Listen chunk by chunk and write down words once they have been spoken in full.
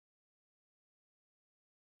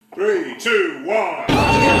3, 2, 1. Very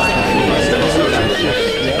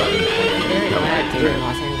glad to be in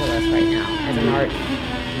Los Angeles right now as an art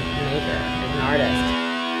maker, as an artist.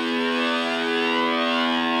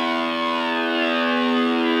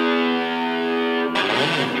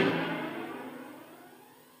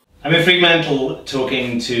 I'm in Fremantle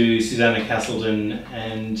talking to Susanna Castleden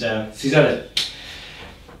and Susanna.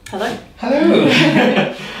 Hello.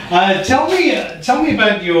 Hello. Tell me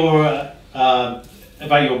about your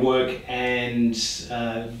work and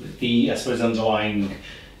the, I suppose, underlying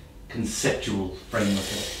conceptual framework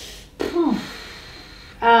of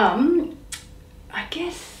it. I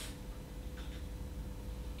guess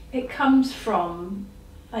it comes from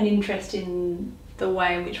an interest in the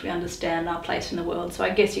way in which we understand our place in the world. So I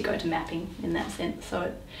guess you go to mapping in that sense.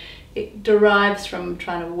 So it derives from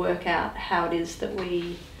trying to work out how it is that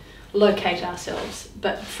we locate ourselves,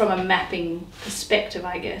 but from a mapping perspective,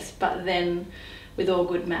 I guess. But then with all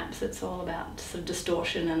good maps, it's all about sort of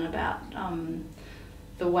distortion and about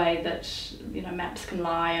the way that, you know, maps can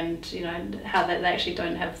lie, and, you know, how they actually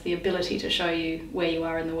don't have the ability to show you where you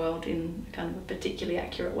are in the world in kind of a particularly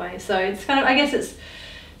accurate way. So it's kind of, I guess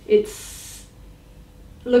it's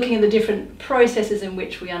looking at the different processes in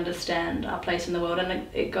which we understand our place in the world, and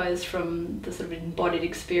it goes from the sort of embodied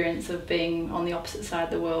experience of being on the opposite side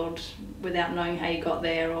of the world without knowing how you got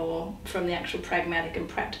there, or from the actual pragmatic and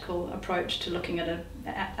practical approach to looking at an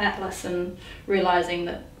atlas and realising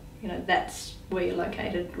that, you know, that's where you're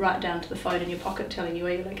located, right down to the phone in your pocket telling you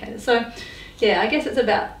where you're located. So yeah, I guess it's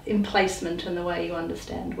about emplacement and the way you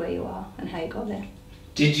understand where you are and how you got there.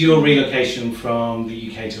 Did your relocation from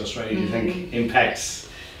the UK to Australia, do you think, impacts?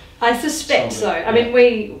 I suspect so. I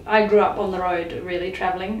mean, I grew up on the road, really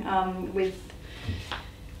travelling with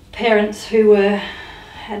parents who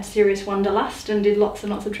had serious wanderlust and did lots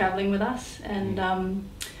and lots of travelling with us. And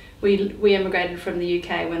we emigrated from the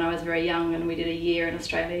UK when I was very young, and we did a year in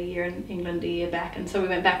Australia, a year in England, a year back, and so we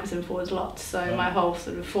went backwards and forwards lots. So my whole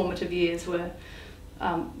sort of formative years were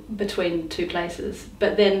between two places.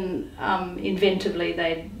 But then inventively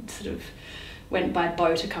they sort of went by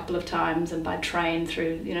boat a couple of times and by train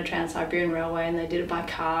through, you know, Trans-Siberian Railway, and they did it by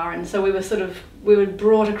car, and so we were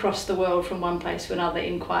brought across the world from one place to another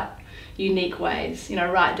in quite unique ways, you know,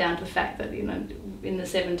 right down to the fact that, you know, in the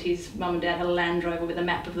 70s Mum and Dad had a Land Rover with a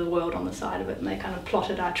map of the world on the side of it, and they kind of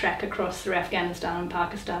plotted our track across through Afghanistan and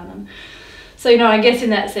Pakistan. And so, you know, I guess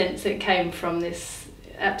in that sense it came from this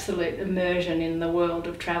absolute immersion in the world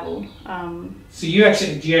of travel. So you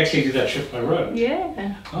actually did that trip by road?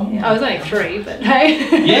 Yeah. Oh, yeah. I was only 3, but hey.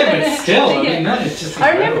 Yeah, but still, I Yeah. mean, that is just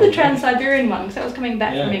I remember the incredible. Trans-Siberian one, because I was coming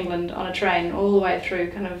back from England on a train all the way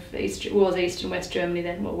through kind of East and West Germany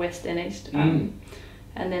then, well, West then East, and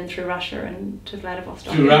then through Russia and to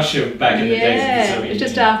Vladivostok. Through Russia back in the days of the Yeah, Soviet it was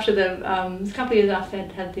just Union. after the, it was a couple of years after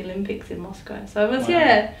they'd had the Olympics in Moscow. So it was, Wow.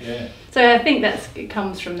 yeah. So I think it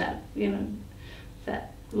comes from that, you know, that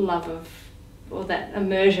love of, or that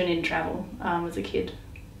immersion in travel as a kid.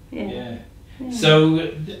 Yeah.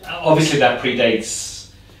 So obviously that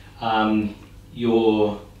predates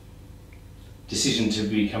your decision to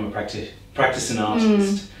become a practicing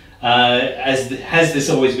artist. Has this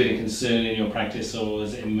always been a concern in your practice, or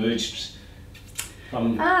has it emerged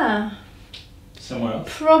from somewhere else?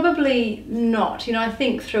 Probably not. You know, I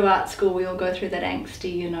think through art school we all go through that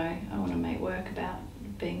angsty, you know, I want to make work about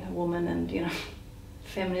being a woman and, you know,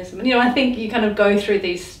 feminism. And, you know, I think you kind of go through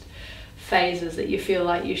these phases that you feel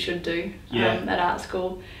like you should do at art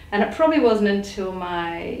school. And it probably wasn't until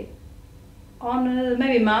my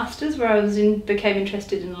maybe masters, where I became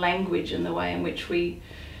interested in language and the way in which we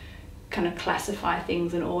kind of classify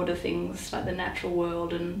things and order things, like the natural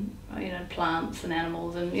world and, you know, plants and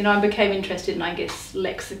animals. And, you know, I became interested in, I guess,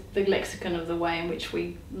 the lexicon of the way in which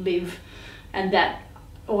we live, and that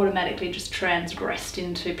automatically just transgressed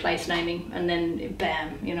into place naming, and then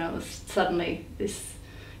bam, you know, it was suddenly this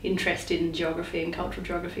interest in geography and cultural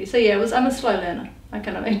geography. So yeah, I'm a slow learner.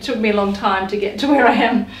 It took me a long time to get to where I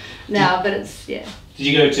am now, but it's, yeah. Did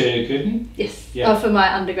you go to Curtin? Yes. Yeah. For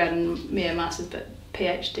my undergrad and masters, but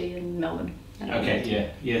PhD in Melbourne. Okay,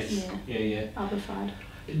 yeah. Other side.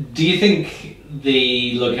 Do you think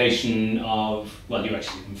the location of, well, you're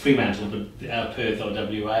actually in Fremantle, but Perth or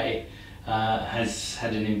WA, has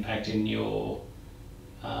had an impact in your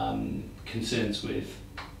concerns with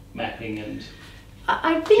mapping and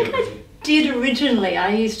I think geography? I did originally.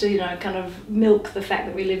 I used to, you know, kind of milk the fact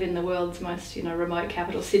that we live in the world's most, you know, remote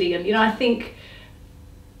capital city, and, you know, I think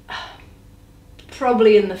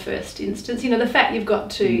probably in the first instance, you know, the fact you've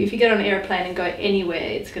got to, if you get on an aeroplane and go anywhere,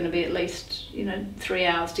 it's going to be at least, you know, 3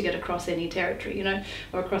 hours to get across any territory, you know,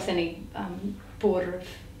 or across any border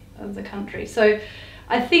of the country. So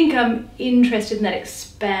I think I'm interested in that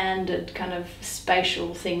expanded kind of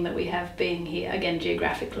spatial thing that we have being here, again,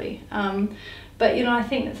 geographically. But, you know, I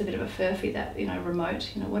think it's a bit of a furphy, that, you know,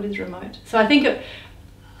 remote, you know, what is remote? So I think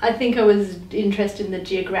I was interested in the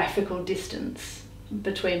geographical distance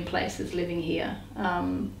between places living here.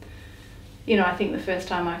 You know, I think the first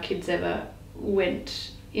time our kids ever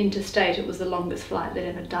went interstate, it was the longest flight they'd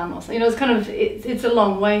ever done or something. You know, it's kind of, it's a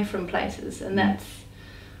long way from places, and that's,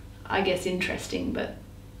 I guess, interesting, but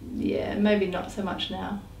yeah, maybe not so much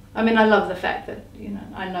now. I mean, I love the fact that, you know,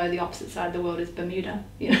 I know the opposite side of the world is Bermuda,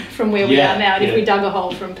 you know, from where we are now. And if we dug a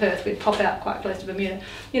hole from Perth, we'd pop out quite close to Bermuda.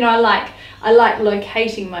 You know, I like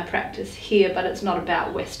locating my practice here, but it's not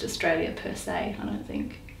about West Australia per se, I don't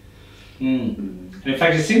think. And in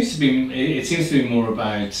fact, it seems to be more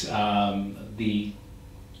about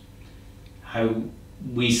how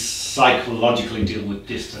we psychologically deal with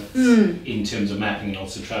distance in terms of mapping and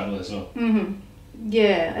also travel as well.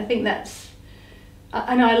 Yeah, I think that's,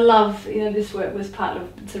 and I love, you know, this work was part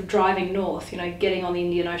of sort of driving north, you know, getting on the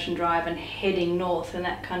Indian Ocean Drive and heading north, and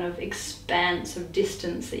that kind of expanse of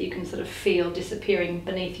distance that you can sort of feel disappearing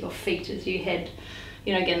beneath your feet as you head.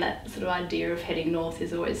 You know, again, that sort of idea of heading north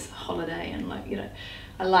is always holiday, and like, you know,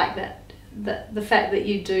 I like that the fact that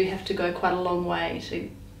you do have to go quite a long way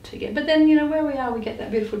to get, but then, you know, where we are, we get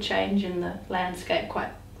that beautiful change in the landscape quite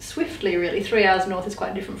swiftly, really. 3 hours north is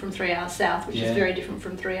quite different from 3 hours south, which is very different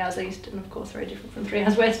from 3 hours east, and of course very different from 3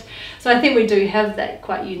 hours west. So I think we do have that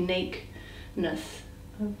quite uniqueness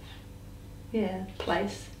of,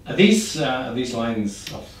 place. Are these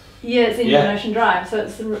lines of... Yeah, it's Indian Ocean Drive, so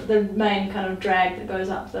it's the main kind of drag that goes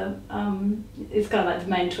up the, it's kind of like the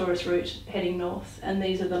main tourist route heading north, and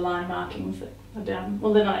these are the line markings that are down,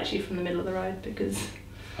 well, they're not actually from the middle of the road, because...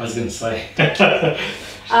 I was going to say.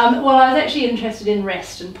 Well, I was actually interested in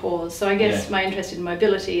rest and pause, so I guess my interest in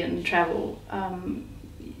mobility and travel,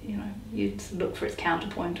 you know, you'd look for its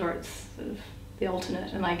counterpoint or its sort of the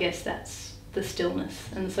alternate, and I guess that's the stillness.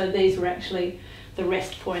 And so these were actually the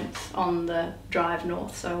rest points on the drive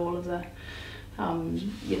north, so all of the,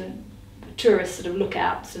 you know, tourist sort of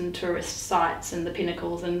lookouts and tourist sites and the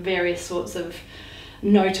pinnacles and various sorts of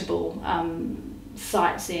notable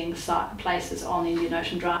sightseeing places on Indian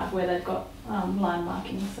Ocean Drive where they've got line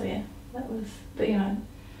markings. So yeah, that was, but you know,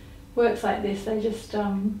 works like this, they just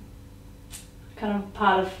kind of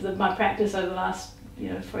part of my practice over the last, you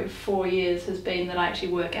know, probably 4 years has been that I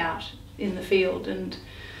actually work out in the field, and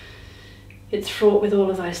it's fraught with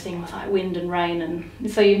all of those things like wind and rain,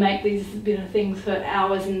 and so you make these, you know, things for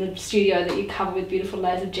hours in the studio that you cover with beautiful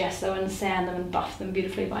layers of gesso and sand them and buff them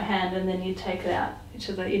beautifully by hand, and then you take it out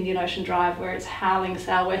to the Indian Ocean Drive where it's howling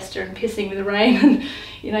sou'wester and pissing with the rain, and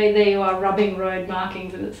you know, there you are rubbing road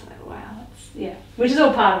markings, and it's like, wow, that's, which is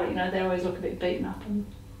all part of it, you know, they always look a bit beaten up, and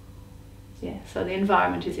so the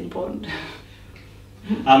environment is important.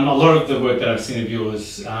 A lot of the work that I've seen of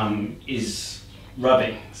yours is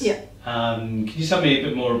rubbings. Can you tell me a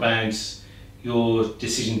bit more about your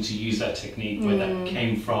decision to use that technique, where that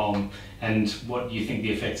came from, and what you think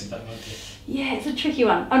the effects of that might be? Yeah, it's a tricky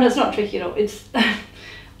one. Oh no, it's not tricky at all. It's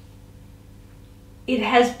it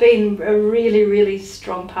has been a really, really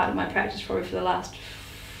strong part of my practice probably for the last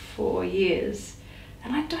 4 years,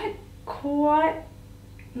 and I don't quite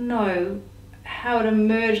know how it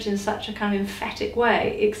emerged in such a kind of emphatic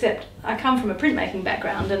way, except I come from a printmaking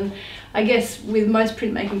background, and I guess with most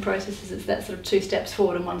printmaking processes it's that sort of 2 steps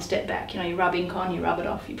forward and 1 step back. You know, you rub ink on, you rub it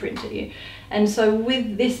off, you print it. And so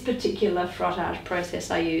with this particular frottage process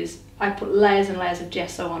I put layers and layers of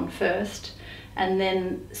gesso on first, and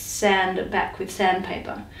then sand it back with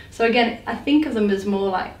sandpaper. So again, I think of them as more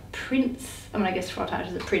like prints. I mean, I guess frottage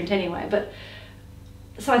is a print anyway, but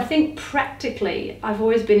so I think practically I've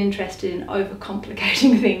always been interested in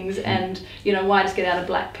overcomplicating things, and you know, why just get out a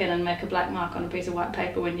black pen and make a black mark on a piece of white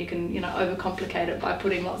paper when you can, you know, overcomplicate it by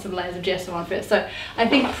putting lots of layers of gesso on first. So I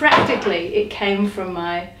think practically it came from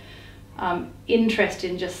my interest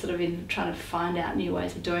in just sort of in trying to find out new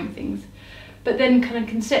ways of doing things. But then kind of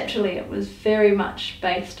conceptually it was very much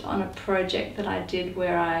based on a project that I did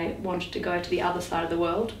where I wanted to go to the other side of the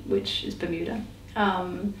world, which is Bermuda.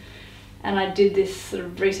 And I did this sort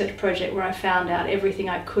of research project where I found out everything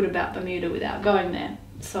I could about Bermuda without going there.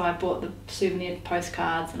 So I bought the souvenir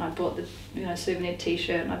postcards, and I bought the, you know, souvenir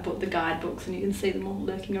t-shirt, and I bought the guidebooks, and you can see them all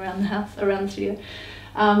lurking around the house, around the studio.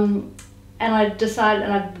 And I decided,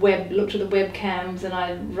 and I looked at the webcams, and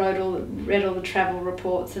I read all the travel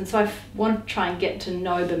reports, and so I wanted to try and get to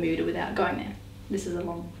know Bermuda without going there. This is a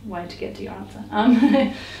long way to get to your answer.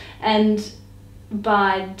 And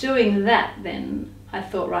by doing that then, I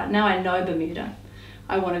thought, right, now I know Bermuda,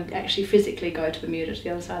 I want to actually physically go to Bermuda, to the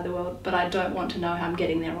other side of the world, but I don't want to know how I'm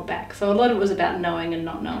getting there or back. So a lot of it was about knowing and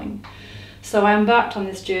not knowing. So I embarked on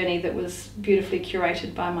this journey that was beautifully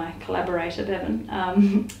curated by my collaborator,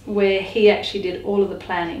 Bevan, where he actually did all of the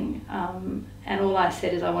planning, and all I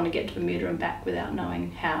said is I want to get to Bermuda and back without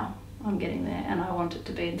knowing how I'm getting there, and I want it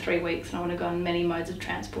to be in 3 weeks, and I want to go on many modes of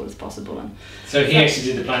transport as possible. And so he actually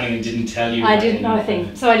did the planning and didn't tell you? I didn't know a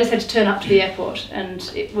thing. So I just had to turn up to the airport, and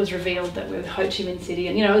it was revealed that we were Ho Chi Minh City,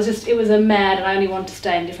 and it was a mad, and I only wanted to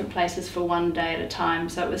stay in different places for 1 day at a time,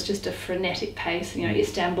 so it was just a frenetic pace,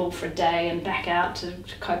 Istanbul for a day and back out to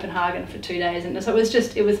Copenhagen for 2 days, and so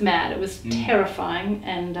it was mad, it was terrifying,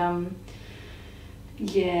 and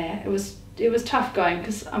it was tough going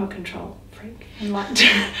because I'm a control freak and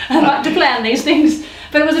I like to plan these things,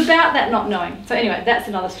 but it was about that not knowing. So anyway, that's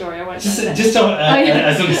another story. I won't. Just as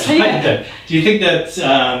an aside, though, do you think that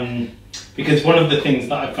because one of the things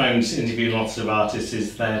that I found interviewing lots of artists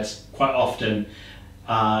is that quite often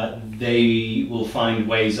they will find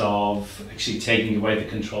ways of actually taking away the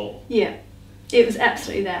control? Yeah, it was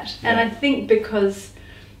absolutely that, and I think because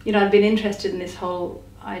I'd been interested in this whole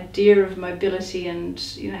idea of mobility and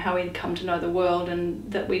how we'd come to know the world,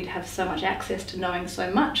 and that we'd have so much access to knowing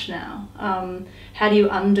so much now. How do you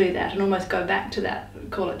undo that and almost go back to that,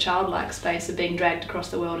 call it childlike space of being dragged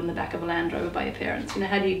across the world in the back of a Land Rover by your parents?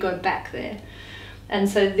 How do you go back there? And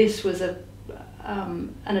so this was an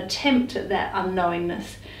attempt at that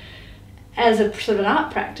unknowingness as a sort of an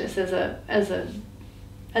art practice, as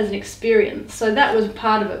an experience. So that was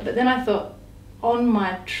part of it. But then I thought, on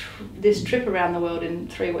my this trip around the world in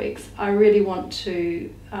 3 weeks, I really want to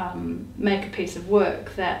make a piece of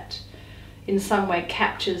work that in some way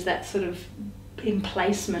captures that sort of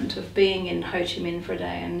emplacement of being in Ho Chi Minh for a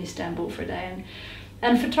day and Istanbul for a day.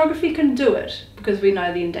 And photography can do it, because we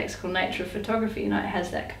know the indexical nature of photography, it has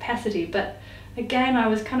that capacity. But again, I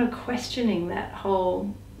was kind of questioning that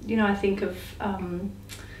whole, I think of,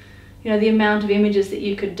 the amount of images that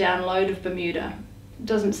you could download of Bermuda.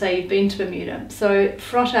 Doesn't say you've been to Bermuda. So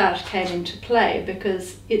front art came into play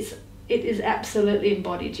because it is absolutely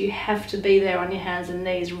embodied. You have to be there on your hands and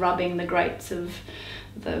knees rubbing the grates of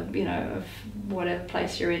of whatever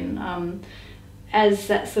place you're in, as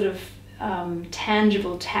that sort of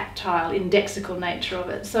tangible, tactile, indexical nature of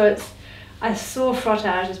it. So I saw front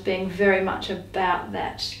art as being very much about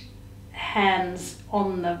that hands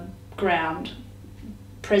on the ground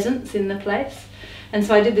presence in the place. And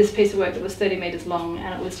so I did this piece of work that was 30 metres long,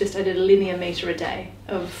 and it was just, I did a linear metre a day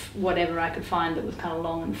of whatever I could find that was kind of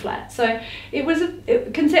long and flat. So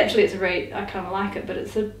conceptually I kind of like it, but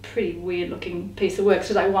it's a pretty weird looking piece of work. It's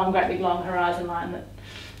just like one great big long horizon line that,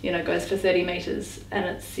 goes for 30 metres,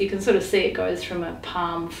 and you can sort of see it goes from a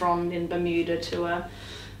palm frond in Bermuda to a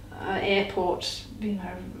airport,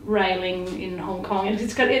 railing in Hong Kong.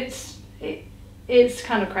 It's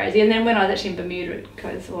kind of crazy. And then when I was actually in Bermuda, it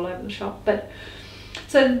goes all over the shop.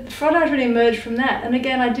 So front art really emerged from that, and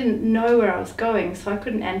again, I didn't know where I was going, so I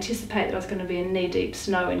couldn't anticipate that I was going to be in knee-deep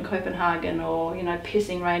snow in Copenhagen or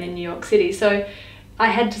pissing rain in New York City. So I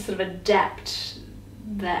had to sort of adapt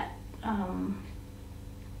that,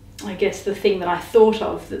 I guess, the thing that I thought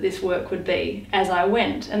of that this work would be as I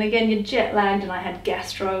went. And again, you're jet lagged, and I had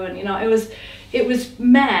gastro, and it was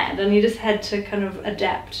mad, and you just had to kind of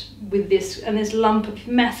adapt with this lump of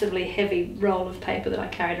massively heavy roll of paper that I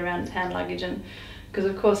carried around as hand luggage. And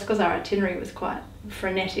because our itinerary was quite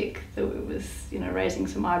frenetic, that it was raising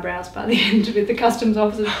some eyebrows by the end with the customs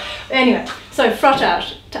officers. Anyway, so front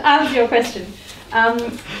art, to answer your question,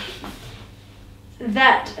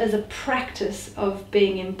 that as a practice of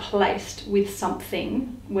being emplaced with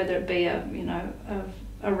something, whether it be a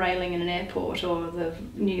railing in an airport or the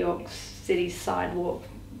New York City sidewalk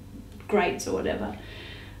grates or whatever,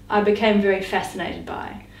 I became very fascinated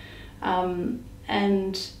by.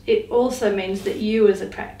 And it also means that you as a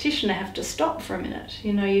practitioner have to stop for a minute.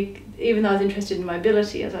 Even though I was interested in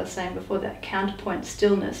mobility, as I was saying before, that counterpoint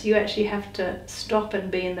stillness, you actually have to stop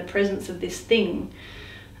and be in the presence of this thing.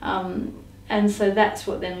 And so that's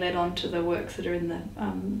what then led on to the works that are in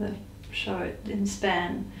the show in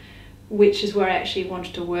Span, which is where I actually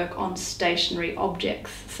wanted to work on stationary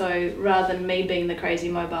objects. So rather than me being the crazy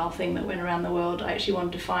mobile thing that went around the world, I actually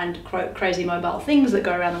wanted to find crazy mobile things that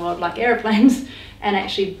go around the world like airplanes and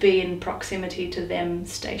actually be in proximity to them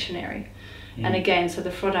stationary. And again, so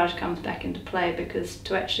the front art comes back into play, because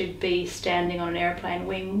to actually be standing on an airplane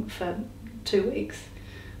wing for 2 weeks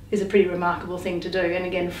is a pretty remarkable thing to do. And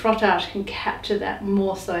again, front art can capture that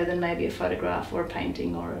more so than maybe a photograph or a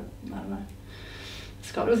painting or I don't know.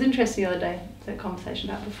 Scott, it was interesting the other day, the conversation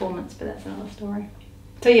about performance, but that's another story.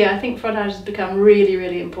 So yeah, I think frottage has become really,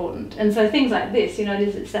 really important. And so things like this, you know,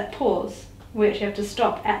 it's that pause. We actually have to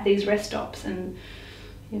stop at these rest stops, and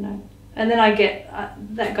you know, and then I get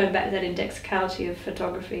that, going back to that indexicality of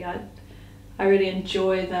photography. I really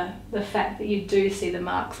enjoy the fact that you do see the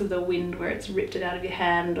marks of the wind where it's ripped it out of your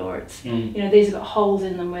hand, or it's you know, these have got holes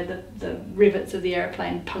in them where the rivets of the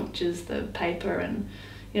aeroplane punctures the paper, and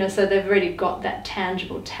you know, so they've already got that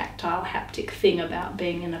tangible, tactile, haptic thing about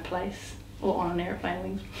being in a place or on an aeroplane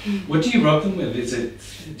wing. What do you rub them with?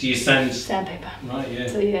 Do you sandpaper? Right, yeah.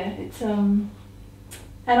 So yeah, it's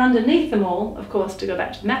and underneath them all, of course, to go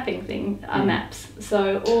back to the mapping thing, are maps.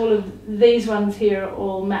 So all of these ones here are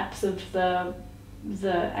all maps of the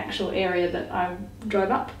actual area that I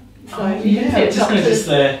drove up. So you can see it's just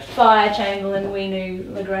there. Fire, Chamberlain,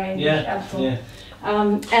 Weenu, Lagrange, Absol. Yeah.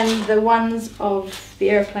 And the ones of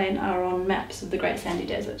the aeroplane are on maps of the Great Sandy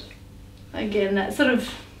Desert. Again, that sort of,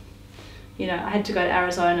 you know, I had to go to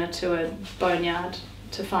Arizona to a boneyard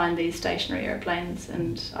to find these stationary aeroplanes,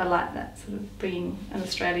 and I like that sort of bringing an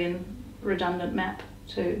Australian redundant map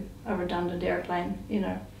to a redundant aeroplane in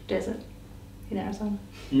a desert in Arizona.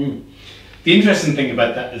 The interesting thing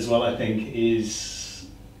about that as well, I think, is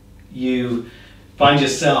you find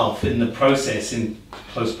yourself in the process in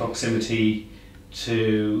close proximity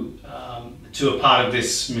to a part of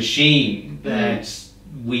this machine that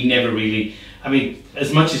we never really, I mean,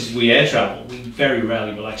 as much as we air travel, we very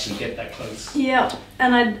rarely will actually get that close. Yeah,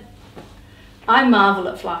 and I marvel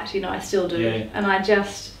at flight, you know, I still do. Yeah. And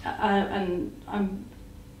and I'm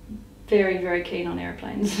very, very keen on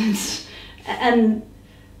airplanes. And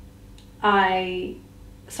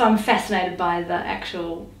so I'm fascinated by the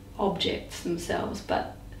actual objects themselves,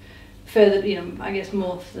 but further, you know, I guess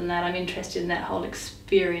more than that, I'm interested in that whole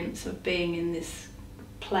experience of being in this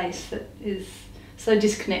place that is so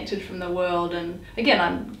disconnected from the world. And again,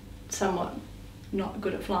 I'm somewhat not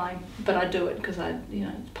good at flying, but I do it because you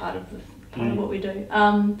know, it's part of what we do.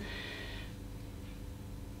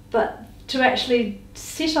 But to actually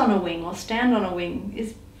sit on a wing or stand on a wing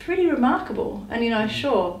is pretty remarkable. And you know,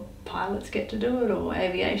 sure, pilots get to do it, or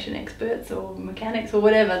aviation experts, or mechanics, or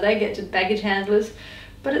whatever, they get to, baggage handlers,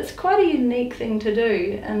 but it's quite a unique thing to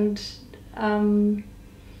do. And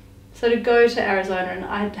so to go to Arizona, and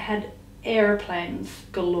I had aeroplanes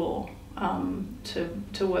galore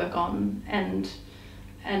to work on and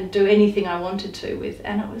do anything I wanted to with,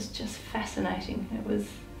 and it was just fascinating. It was,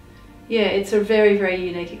 yeah, it's a very, very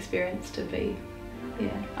unique experience to be,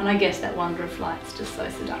 yeah, and I guess that wonder of flight's just so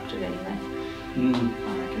seductive anyway, I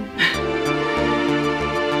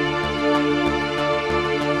reckon.